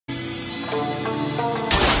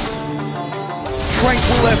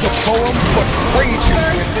Tranquil as a poem, but raging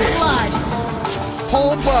First within. blood.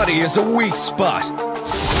 Whole body is a weak spot.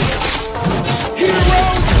 You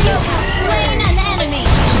have slain an enemy.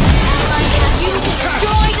 Ally, have you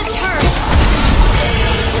destroyed a turret?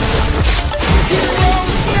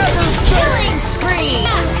 Heroes never Killing spree.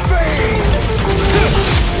 fade.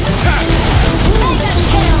 Mega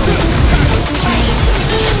kill. Slain.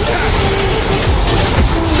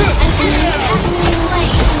 An enemy has been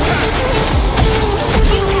slain.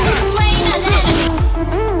 You have slain an enemy.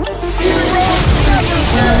 Heroes never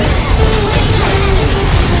fade.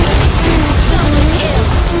 Double kill.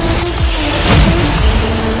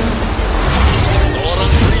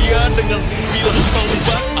 Seorang pria dengan 9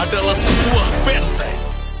 tombak adalah sebuah benteng.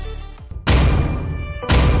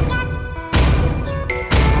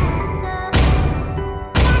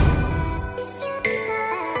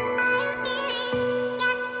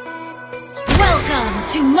 Welcome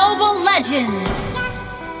to Mobile Legends!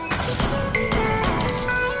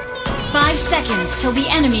 5 seconds till the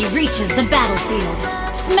enemy reaches the battlefield.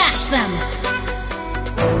 Smash them!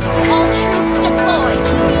 All troops deployed!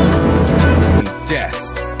 Death.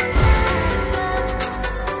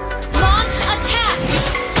 Launch attack!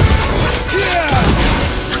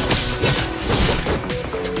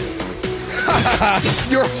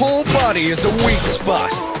 Your whole body is a weak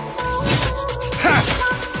spot. Ha!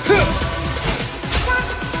 Huh!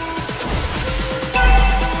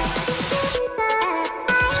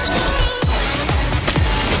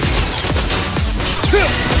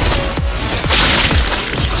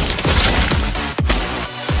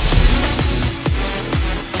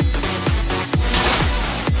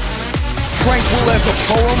 Tranquil as a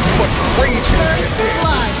poem, but raging First within.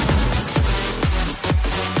 blood!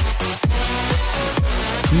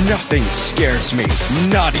 Nothing scares me,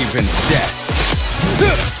 not even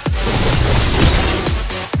death.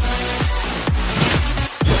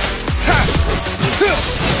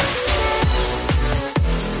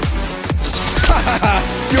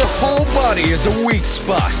 Your whole body is a weak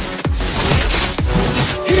spot.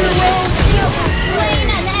 Heroes You have slain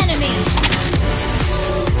an enemy!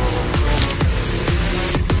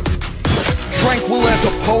 tranquil as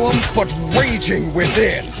a poem, but raging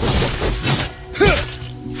within.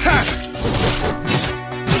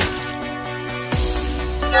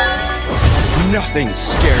 Nothing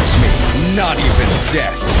scares me, not even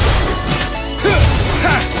death.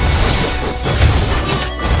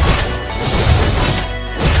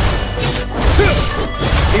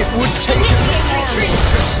 It would take an army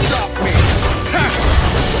to stop me.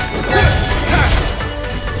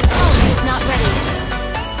 Colony is not ready.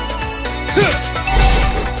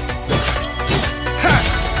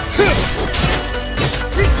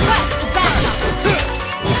 Request backup!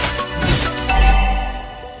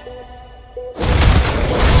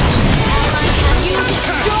 Ally, have you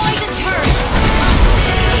destroyed a turret?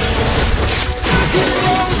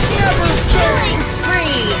 Heroes never Killing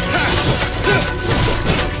spree!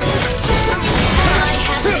 Ally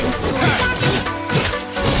has been slain.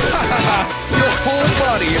 Your whole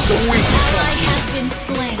body is a weak spot. Ally has been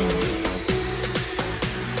slain.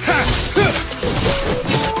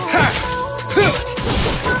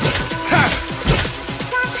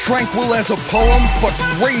 Tranquil as a poem, but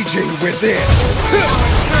raging within. Our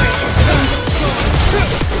turret has been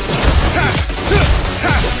destroyed.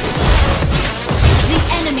 The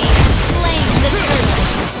enemy has slain the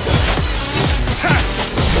turret.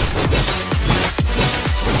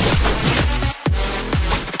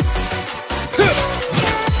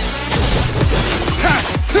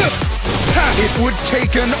 It would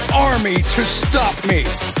take an army to stop me.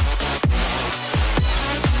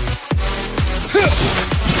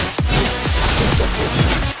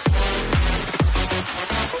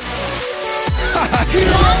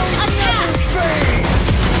 Launch attack!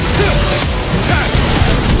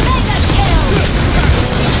 Mega kill!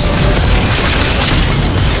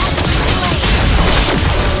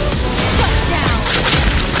 Shut down!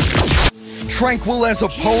 Tranquil as a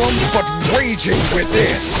poem, but raging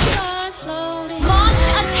within. Launch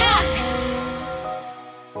attack!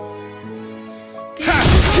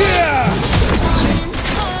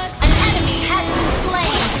 An enemy has been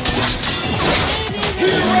slain!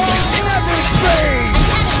 Heroes never fade.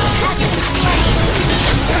 An enemy has been slain!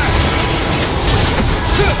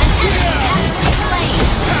 An enemy has been slain!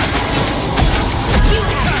 You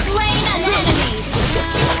have slain an enemy!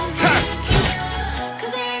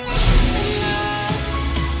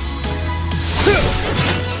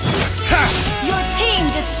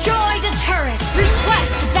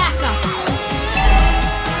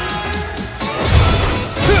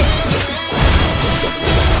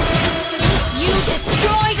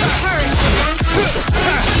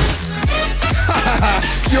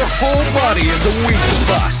 body is a weak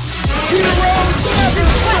spot. Heroes never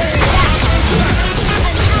fade.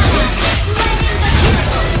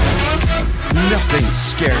 Nothing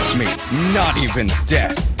scares me, not even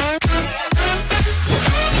death.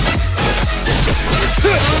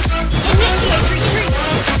 Initiate retreat.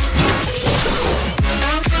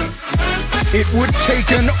 It would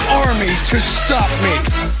take an army to stop me.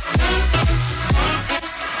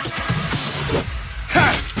 Ha!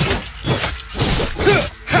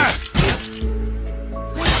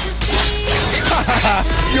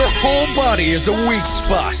 Your whole body is a weak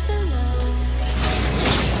spot.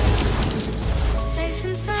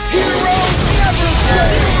 Heroes never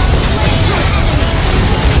fade.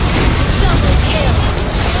 Double kill.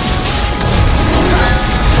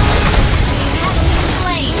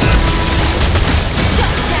 Slain.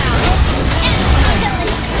 Shut down.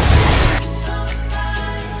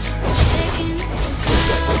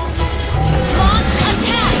 Launch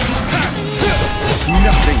attack.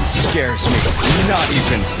 Nothing scares me, not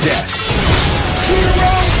even death.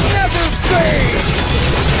 Heroes never fade.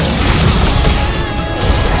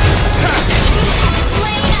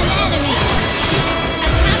 Slain an enemy.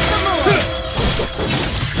 Attack the Lord.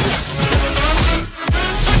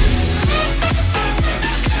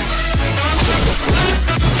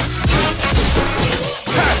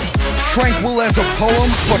 Tranquil as a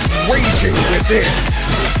poem, but raging within.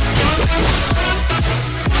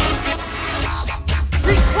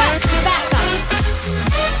 Request backup.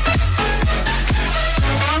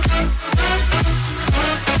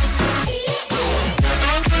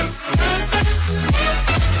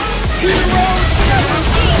 Heroes never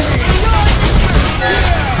fade.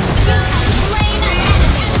 Slain an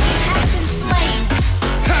enemy. Has been slain.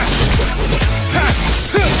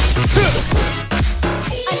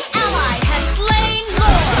 An ally has slain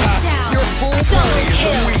Lord. Down. Your whole body is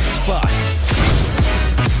a weak spot.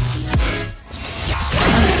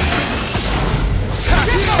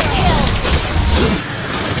 Triple kill.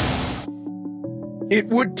 It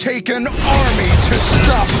would take an army to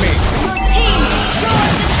stop me. Your team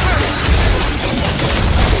destroyed the turret.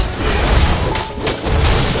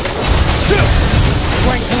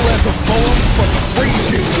 Tranquil as a poem, but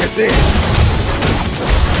raging within.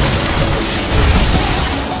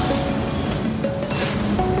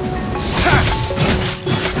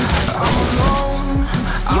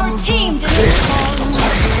 Your team destroyed.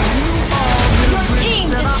 Your team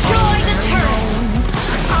destroyed the turret.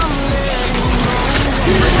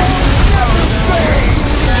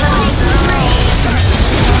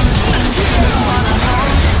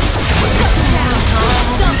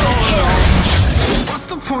 Double kill. What's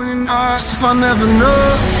the point in us if I never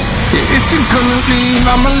know? If you're gonna leave,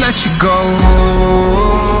 I'ma let you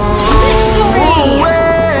go.